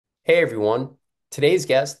Hey everyone, today's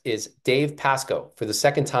guest is Dave Pascoe for the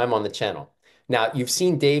second time on the channel. Now, you've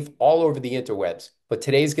seen Dave all over the interwebs, but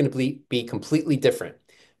today's going to be completely different.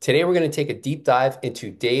 Today, we're going to take a deep dive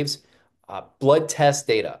into Dave's blood test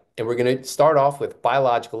data, and we're going to start off with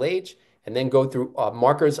biological age and then go through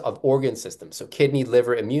markers of organ systems, so kidney,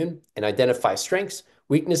 liver, immune, and identify strengths,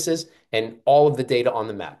 weaknesses, and all of the data on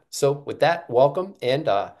the map. So, with that, welcome, and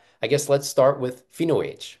I guess let's start with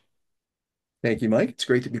phenoage. Thank you, Mike. It's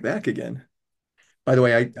great to be back again. By the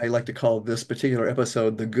way, I like to call this particular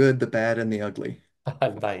episode the good, the bad, and the ugly.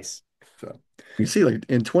 Nice. So you see, like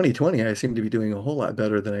in 2020, I seem to be doing a whole lot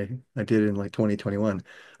better than I did in like 2021.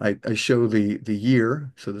 I show the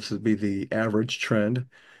year, so this would be the average trend.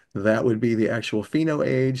 That would be the actual pheno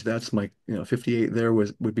age. That's my, 58 there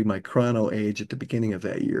would be my chrono age at the beginning of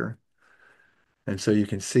that year. And so you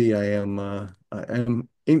can see I am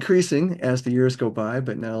increasing as the years go by,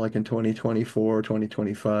 but now like in 2024,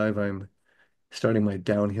 2025, I'm starting my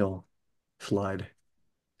downhill slide.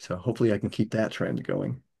 So hopefully I can keep that trend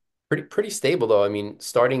going. Pretty stable though. I mean,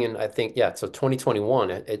 starting in I think yeah, so 2021,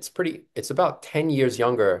 it's about 10 years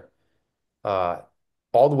younger uh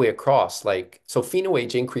all the way across. Like so pheno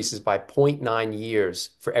age increases by zero point 0.9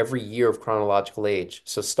 years for every year of chronological age.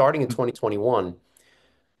 So starting in 2021,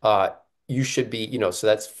 uh you should be, so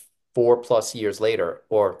that's 4+ years later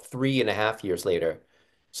or 3.5 years later.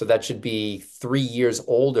 So that should be 3 years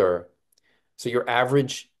older, so your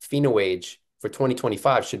average pheno age for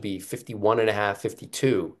 2025 should be 51 and a half,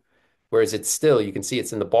 52, whereas it's still, you can see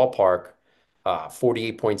it's in the ballpark,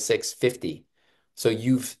 48.6, 50. So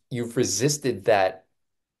you've resisted that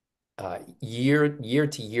year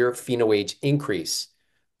to year pheno age increase,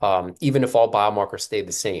 even if all biomarkers stay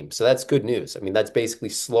the same. So that's good news. I mean, that's basically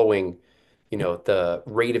slowing, the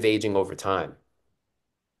rate of aging over time.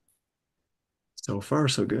 So far,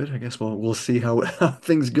 so good. I guess we'll see how, how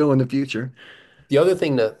things go in the future. The other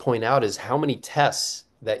thing to point out is how many tests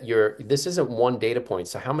this isn't one data point.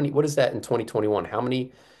 So what is that in 2021? How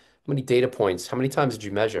many data points? How many times did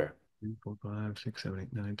you measure? 3, 4, 5, 6, 7,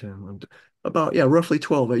 8, 9, 10, 11, about, yeah, roughly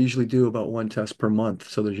 12. I usually do about one test per month.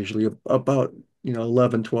 So there's usually about,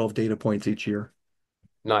 11, 12 data points each year.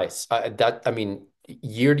 Nice. I mean,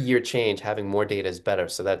 year to year change, having more data is better.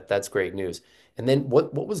 So that's great news. And then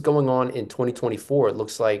what was going on in 2024? It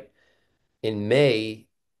looks like in May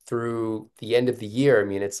through the end of the year, I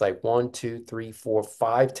mean, it's like one, two, three, four,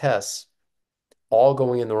 five tests all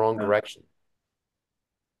going in the wrong Uh, direction.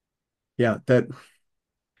 yeah, that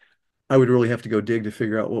I would really have to go dig to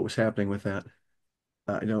figure out what was happening with that.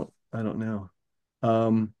 I don't know.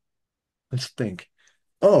 Um, let's think.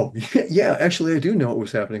 Oh, yeah, actually, I do know what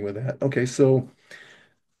was happening with that. Okay, so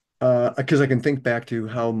because I can think back to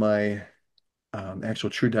how my actual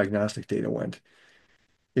true diagnostic data went.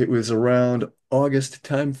 It was around August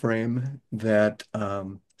timeframe that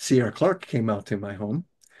C.R. Clark came out to my home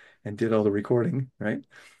and did all the recording, right?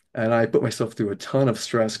 And I put myself through a ton of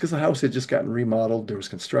stress because the house had just gotten remodeled. There was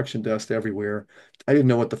construction dust everywhere. I didn't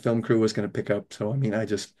know what the film crew was going to pick up. So, I mean, I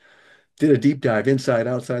just did a deep dive inside,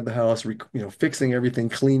 outside the house, fixing everything,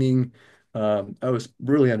 cleaning. I was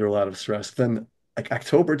really under a lot of stress. Then, like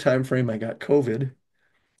October timeframe, I got COVID.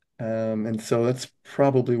 And so that's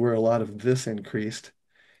probably where a lot of this increased.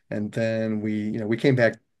 And then we came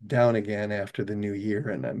back down again after the new year,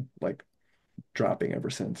 and I'm like dropping ever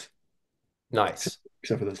since, except, Nice.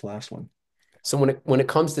 except for this last one. So when it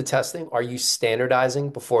comes to testing, are you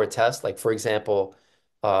standardizing before a test? Like for example,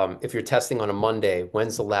 if you're testing on a Monday,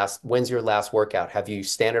 when's your last workout? Have you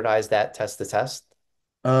standardized that test to test?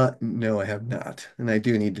 No, I have not, and I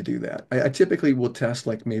do need to do that. I typically will test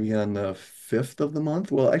like maybe on the 5th of the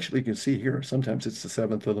month. Well, actually, you can see here, sometimes it's the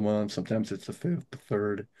 7th of the month, sometimes it's the 5th, the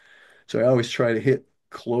 3rd. So I always try to hit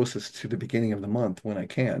closest to the beginning of the month when I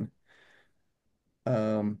can.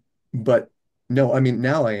 Um, but no, I mean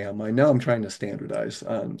now I am. Now I'm trying to standardize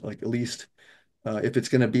on like at least if it's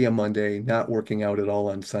going to be a Monday, not working out at all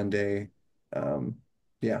on Sunday. Um,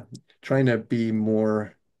 yeah, trying to be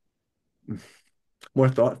more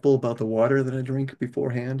thoughtful about the water that I drink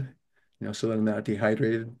beforehand, so that I'm not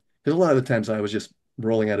dehydrated. Because a lot of the times I was just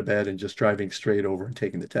rolling out of bed and just driving straight over and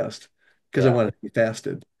taking the test because I Yeah. wanted to be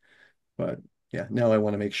fasted. But yeah, now I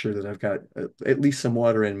want to make sure that I've got at least some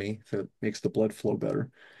water in me that makes the blood flow better.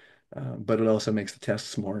 But it also makes the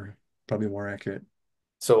tests probably more accurate.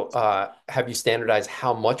 So have you standardized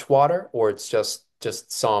how much water, or it's just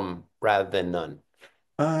some rather than none?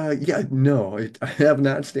 Yeah, no, I have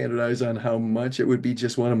not standardized on how much. It would be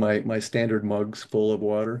just one of my standard mugs full of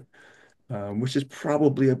water, which is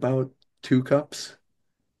probably about 2 cups.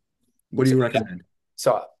 What do So you yeah, recommend?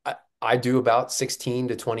 so I do about 16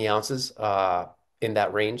 to 20 ounces. in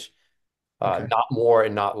that range, Okay. not more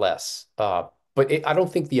and not less. But I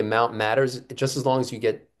don't think the amount matters. Just as long as you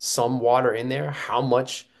get some water in there, how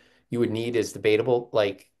much you would need is debatable.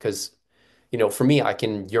 Like, because for me, I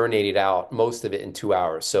can urinate it out most of it in 2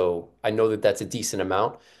 hours. So I know that that's a decent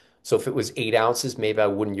amount. So if it was 8 ounces, maybe I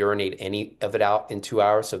wouldn't urinate any of it out in 2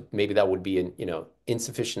 hours. So maybe that would be an,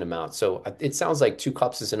 insufficient amount. So it sounds like 2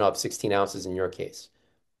 cups is enough, 16 ounces in your case.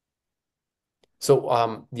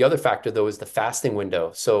 So the other factor though is the fasting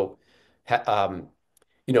window. So ha- um,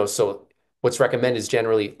 so what's recommended is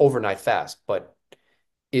generally overnight fast, but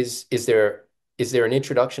is there an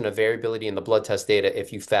introduction of variability in the blood test data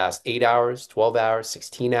if you fast 8 hours, 12 hours,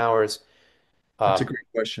 16 hours? That's a Um, great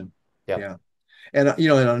question. yeah, Yeah. And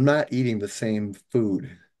and I'm not eating the same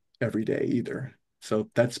food every day either. So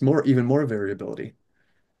that's even more variability.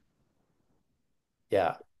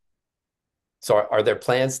 yeah. So are there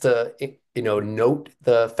plans to, note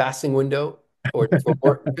the fasting window or for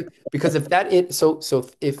more? Because if that it so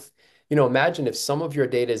if imagine if some of your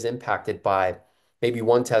data is impacted by maybe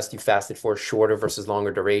one test you fasted for shorter versus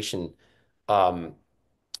longer duration, um,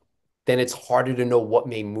 then it's harder to know what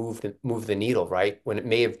may move the needle, right? When it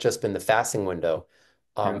may have just been the fasting window.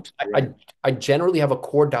 You're Um, I, absolutely right. I I generally have a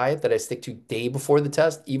core diet that I stick to day before the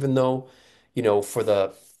test, even though, for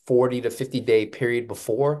the 40 to 50-day period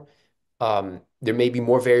before, there may be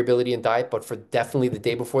more variability in diet, but for definitely the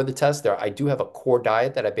day before the test, I do have a core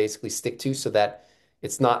diet that I basically stick to so that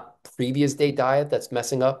it's not previous day diet that's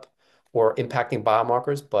messing up or impacting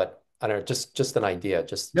biomarkers, but I don't know, just an idea,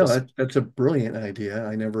 No, just that's a brilliant idea.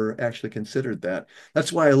 I never actually considered that.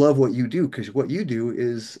 That's why I love what you do, because what you do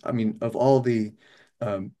is, I mean, of all the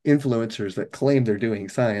influencers that claim they're doing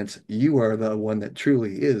science, you are the one that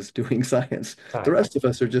truly is doing science. The time. rest of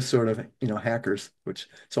us are just sort of, hackers,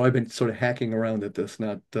 so I've been sort of hacking around at this,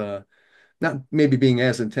 not maybe being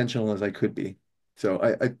as intentional as I could be. So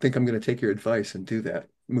I think I'm going to take your advice and do that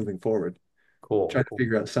moving forward. Cool, Try to cool.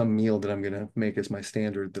 figure out some meal that I'm going to make as my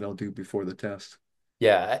standard that I'll do before the test.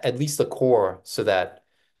 Yeah, at least the core so that,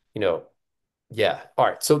 you know, yeah. All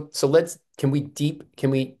right. So can we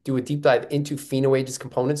do a deep dive into PhenoAge's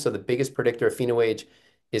components? So the biggest predictor of PhenoAge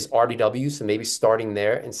is RDW. So maybe starting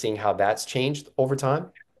there and seeing how that's changed over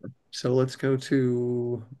time. So let's go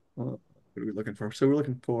to what are we looking for? So we're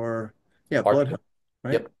looking for, yeah, blood RDW. health,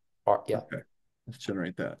 right? Yep. Yeah. Okay, let's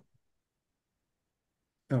generate that.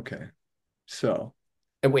 Okay, so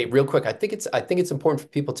And wait, real quick, I think it's important for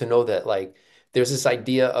people to know that like there's this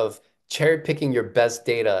idea of cherry picking your best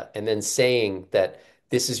data and then saying that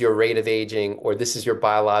this is your rate of aging or this is your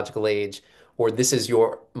biological age or this is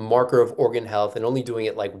your marker of organ health and only doing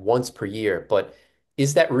it like once per year. But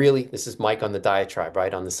is that really, this is Mike on the diatribe,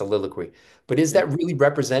 right, on the soliloquy, but is yeah, that really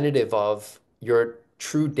representative of your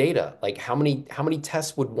true data? Like how many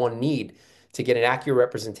tests would one need to get an accurate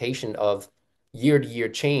representation of year-to-year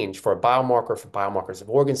change for a biomarker, for biomarkers of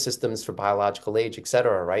organ systems, for biological age, et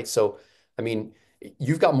cetera, right? So, I mean,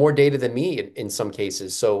 you've got more data than me in some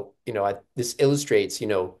cases. So, this illustrates,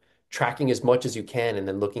 tracking as much as you can and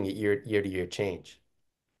then looking at year-to-year change.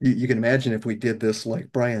 you can imagine if we did this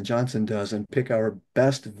like Brian Johnson does and pick our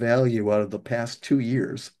best value out of the past 2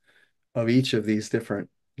 years of each of these different,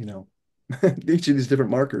 you know, each of these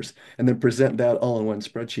different markers, and then present that all in one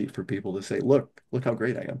spreadsheet for people to say, look how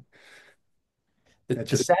great I am. The, That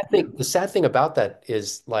the just, sad thing, the sad thing about that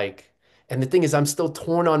is like, and the thing is, I'm still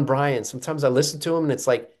torn on Brian. Sometimes I listen to him and it's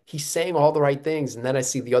like he's saying all the right things, and then I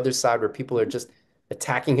see the other side where people are just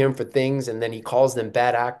attacking him for things, and then he calls them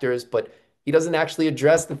bad actors, but he doesn't actually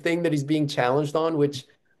address the thing that he's being challenged on, which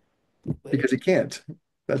because he can't.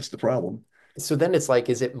 That's the problem. so then it's like,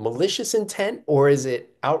 is it malicious intent or is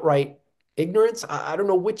it outright ignorance? I don't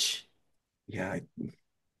know which. Yeah,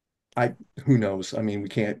 I who knows? I mean, we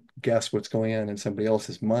can't guess what's going on in somebody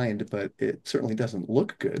else's mind, but it certainly doesn't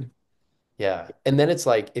look good. Yeah. And then it's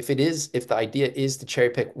like, if the idea is to cherry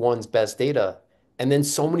pick one's best data, and then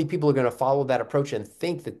so many people are going to follow that approach and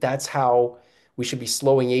think that that's how we should be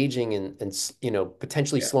slowing aging and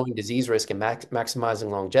potentially Yeah. slowing disease risk and maximizing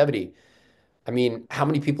longevity. I mean, how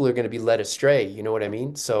many people are going to be led astray? You know what I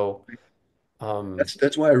mean? So, um,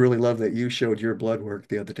 That's why I really love that you showed your blood work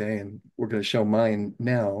the other day, and we're going to show mine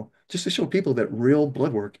now, just to show people that real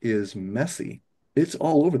blood work is messy. It's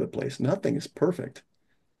all over the place. Nothing is perfect.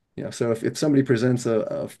 So if somebody presents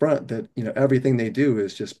a front that, everything they do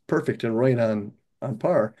is just perfect and right on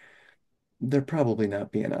par, they're probably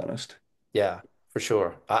not being honest. yeah, for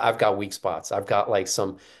sure. I've got weak spots. I've got like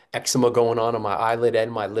some eczema going on my eyelid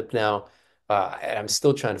and my lip now. And I'm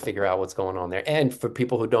still trying to figure out what's going on there. And for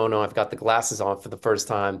people who don't know, I've got the glasses on for the first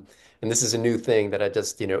time, and this is a new thing that I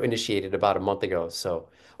just, initiated about a month ago. So,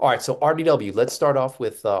 all right, so RDW. Let's start off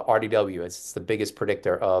with RDW. It's the biggest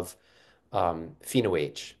predictor of pheno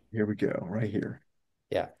age. Here we go, right here.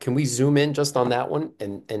 Yeah. Can we zoom in just on that one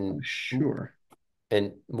and Sure.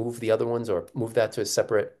 move the other ones or move that to a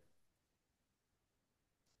separate?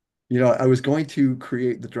 I was going to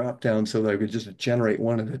create the drop down so that I could just generate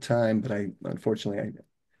one at a time, but I unfortunately I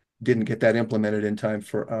didn't get that implemented in time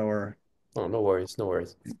for our Oh, no worries, no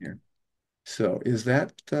worries. here. So is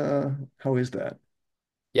that how is that?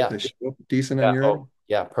 Yeah. Does it show up decent on Yeah. your Oh, end?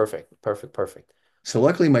 yeah. Perfect. Perfect. Perfect. So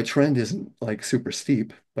luckily my trend isn't like super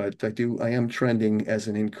steep, but I am trending as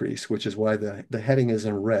an increase, which is why the heading is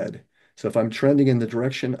in red. So if I'm trending in the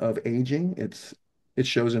direction of aging, it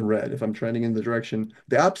shows in red. If I'm trending in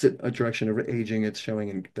the opposite direction of aging, it's showing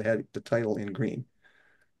in the title in green.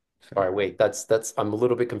 All So right, wait, I'm a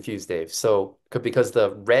little bit confused, Dave. So, because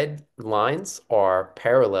the red lines are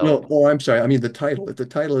parallel. no, oh, I'm sorry. I mean the title. If the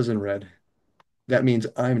title is in red, that means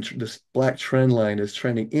this black trend line is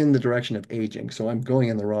trending in the direction of aging. So I'm going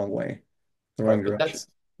in the wrong way, the All wrong right, but direction.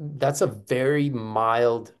 that's a very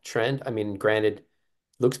mild trend. I mean, granted,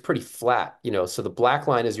 looks pretty flat, so the black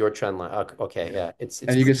line is your trend line. Okay, okay, yeah, it's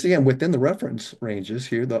And you can pretty. see I'm within the reference ranges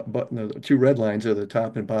here. The two red lines are the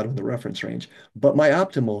top and bottom of the reference range. But my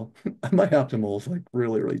optimal, my optimal is like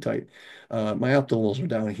really, really tight. My optimals are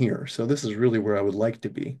down here. So this is really where I would like to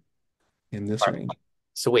be in All this right. range.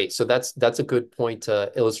 So wait, so that's a good point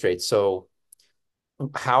to illustrate. So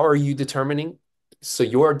how are you determining? So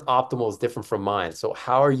your optimal is different from mine. So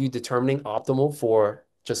how are you determining optimal for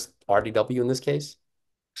just RDW in this case?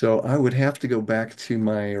 So I would have to go back to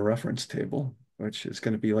my reference table, which is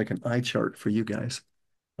going to be like an eye chart for you guys.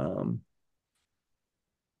 Um,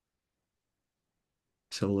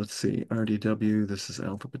 so let's see, RDW, this is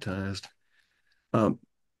alphabetized. Um,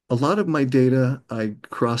 a lot of my data I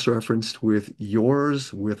cross-referenced with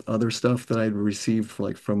yours, with other stuff that I'd received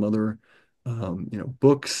like from other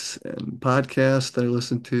books and podcasts that I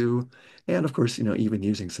listened to, and of course, even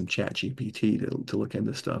using some chat GPT to look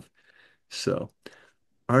into stuff. So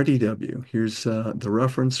RDW, here's the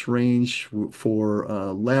reference range for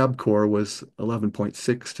LabCore was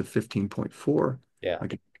 11.6 to 15.4. Yeah.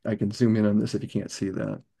 I can zoom in on this if you can't see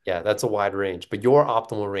that. Yeah, that's a wide range. But your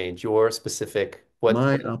optimal range, your specific,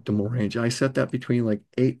 My optimal range, I set that between like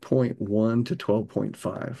 8.1 to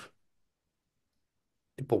 12.5.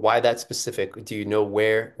 but why that specific? Do you know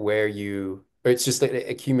where you, or it's just an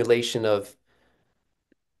accumulation of,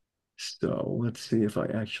 So let's see if I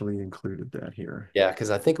actually included that here. yeah, because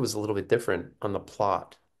I think it was a little bit different on the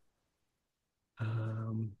plot.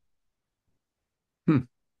 Um, hmm,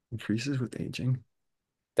 Increases with aging.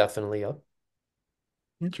 Definitely up.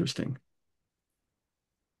 Interesting.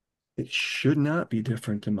 It should not be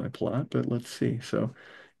different in my plot, but let's see. So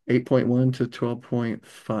 8.1 to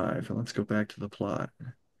 12.5. And let's go back to the plot.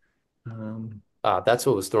 Um, That's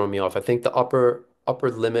what was throwing me off. I think the upper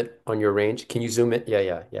limit on your range. Can you zoom in? Yeah,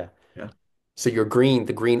 yeah, yeah. yeah, So the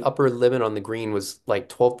green upper limit on the green was like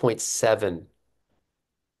 12.7.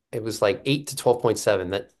 It was like 8 to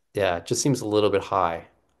 12.7. That, yeah, it just seems a little bit high.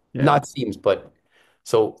 yeah, Not seems, but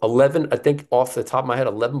so 11, I think off the top of my head,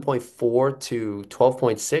 11.4 to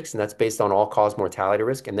 12.6, and that's based on all-cause mortality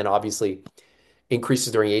risk. And then obviously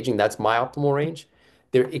increases during aging, that's my optimal range.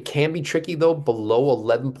 There, it can be tricky though, below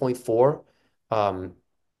 11.4. Um,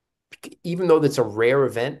 Even though that's a rare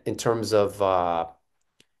event in terms of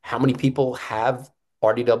how many people have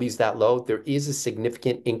RDWs that low, there is a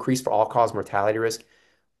significant increase for all-cause mortality risk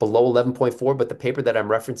below 11.4, but the paper that I'm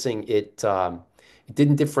referencing, it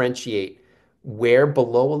didn't differentiate where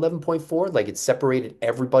below 11.4, like it separated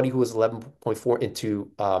everybody who was 11.4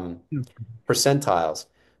 into percentiles.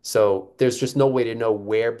 So there's just no way to know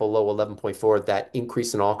where below 11.4 that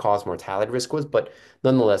increase in all-cause mortality risk was. But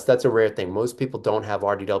nonetheless, that's a rare thing. Most people don't have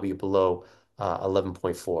RDW below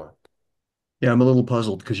 11.4. yeah. I'm a little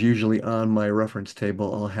puzzled because usually on my reference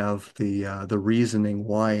table I'll have the reasoning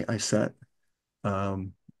why I set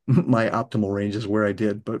my optimal range is where I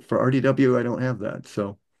did, but for RDW I don't have that.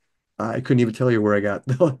 So I couldn't even tell you where I got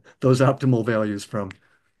those optimal values from.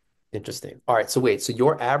 Interesting. All right. So wait, so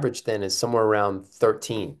your average then is somewhere around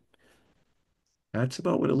 13. That's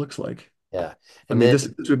about what it looks like. Yeah. I And mean, then, this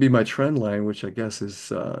would be my trend line, which I guess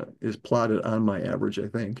is plotted on my average, I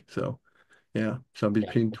think. So yeah, so I'm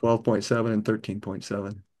yeah, between 12.7 and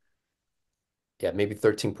 13.7. yeah, maybe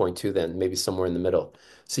 13.2 then, maybe somewhere in the middle.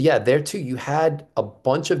 So yeah, there too, you had a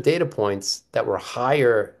bunch of data points that were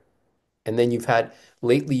higher, and then you've had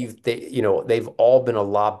lately they've all been a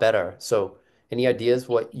lot better. So Any ideas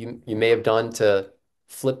what you may have done to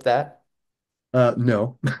flip that?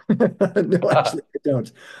 No, no, actually, I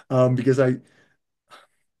don't, because I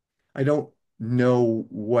don't know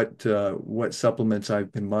what supplements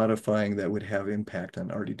I've been modifying that would have impact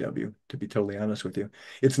on RDW, to be totally honest with you.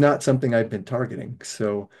 It's not something I've been targeting.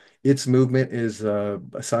 So its movement is a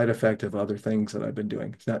side effect of other things that I've been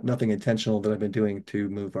doing. It's not nothing intentional that I've been doing to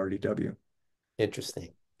move RDW. Interesting.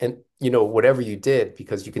 And whatever you did,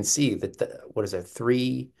 because you can see that what is it,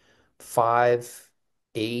 3, 5,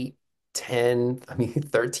 8, 10, I mean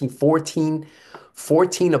 13, 14,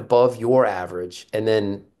 14 above your average, and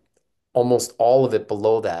then almost all of it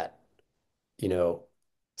below that, you know.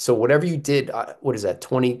 So whatever you did, what is that,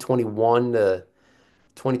 2021 to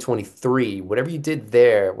 2023, whatever you did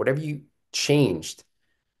there, whatever you changed,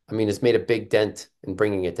 I mean, it's made a big dent in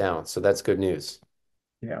bringing it down. So that's good news.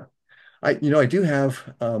 Yeah. I do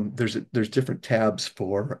have there's different tabs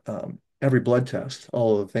for every blood test,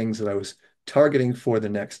 all of the things that I was targeting for the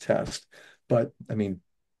next test. But I mean,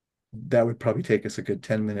 that would probably take us a good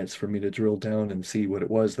 10 minutes for me to drill down and see what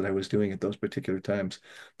it was that I was doing at those particular times.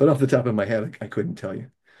 But off the top of my head, I couldn't tell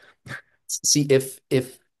you. See, if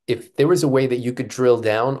there was a way that you could drill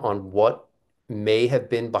down on what may have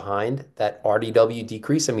been behind that RDW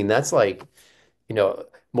decrease, I mean, that's like,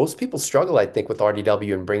 most people struggle, I think, with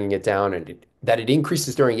RDW and bringing it down, and that it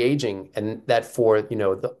increases during aging, and that for,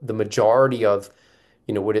 the majority of,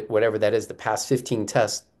 whatever that is, the past 15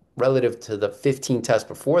 tests relative to the 15 tests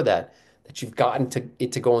before that, that you've gotten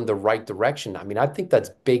it to go in the right direction. I mean, I think that's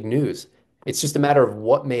big news. It's just a matter of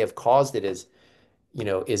what may have caused it is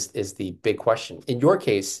the big question. In your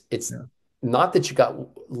case, it's Yeah. not that you got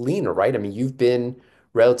leaner, right? I mean, you've been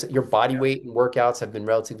relative, your body Yeah. weight and workouts have been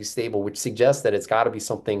relatively stable, which suggests that it's got to be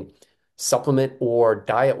something supplement or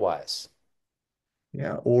diet wise.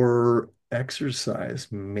 Yeah. Or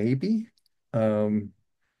exercise, maybe. Um,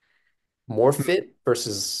 More fit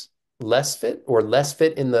versus less fit, or less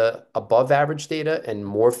fit in the above average data and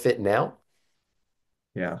more fit now?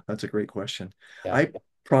 yeah, that's a great question. Yeah. I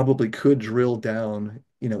probably could drill down,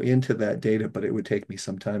 into that data, but it would take me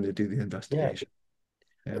some time to do the Yeah. investigation.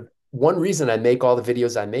 Yeah. One reason I make all the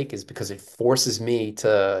videos I make is because it forces me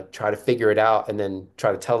to try to figure it out and then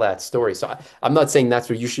try to tell that story. So I'm not saying that's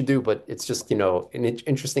what you should do, but it's just, an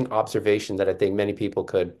interesting observation that I think many people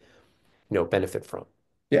could, benefit from.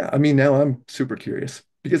 Yeah, I mean, now I'm super curious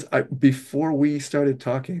because before we started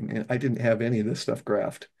talking, and I didn't have any of this stuff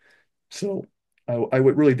graphed. So I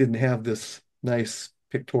would really didn't have this nice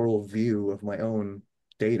pictorial view of my own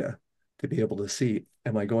data to be able to see,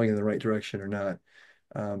 am I going in the right direction or not?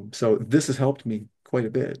 So this has helped me quite a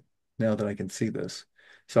bit now that I can see this.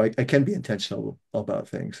 So I can be intentional about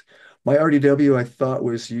things. My RDW I thought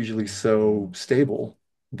was usually so stable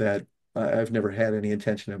that I've never had any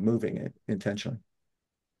intention of moving it intentionally.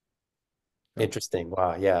 So Interesting.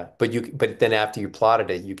 Wow. Yeah. But then after you plotted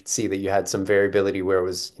it, you could see that you had some variability where it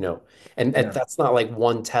was, and yeah, that's not like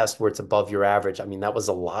one test where it's above your average. I mean, that was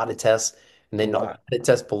a lot of tests and a then a lot lot. of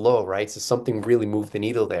tests below, right? So something really moved the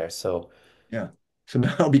needle there. So, Yeah. So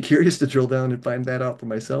now I'll be curious to drill down and find that out for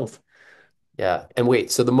myself. yeah. And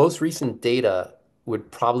wait, so the most recent data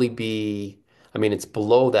would probably be, I mean, it's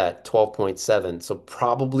below that 12.7, so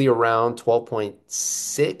probably around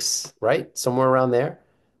 12.6, right? Somewhere around there.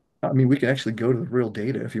 I mean, we can actually go to the real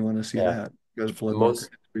data if you want to see Yeah. that. Go to For the blood marker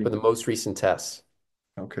history. most recent tests.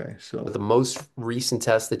 Okay, But so the most recent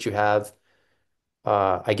test that you have,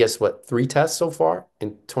 I guess what, 3 tests so far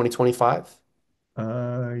in 2025?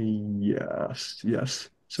 yes, yes.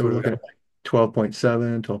 So So we're we're looking looking at like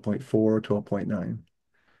 12.7, 12.4, 12.9.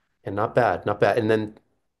 and not bad, not bad. And then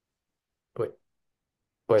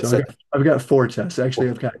wait, it So said I've got 4 tests. Actually,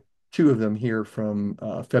 I've got two of them here from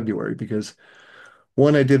February because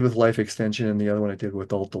one I did with Life Extension and the other one I did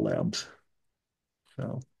with Ultra Labs.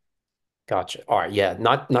 So gotcha. All right, yeah,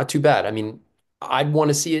 not too bad. I mean, I'd want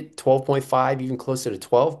to see it 12.5, even closer to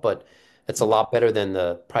 12, but it's a lot better than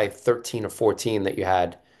the probably 13 or 14 that you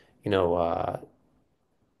had, you know, uh,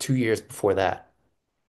 2 years before that.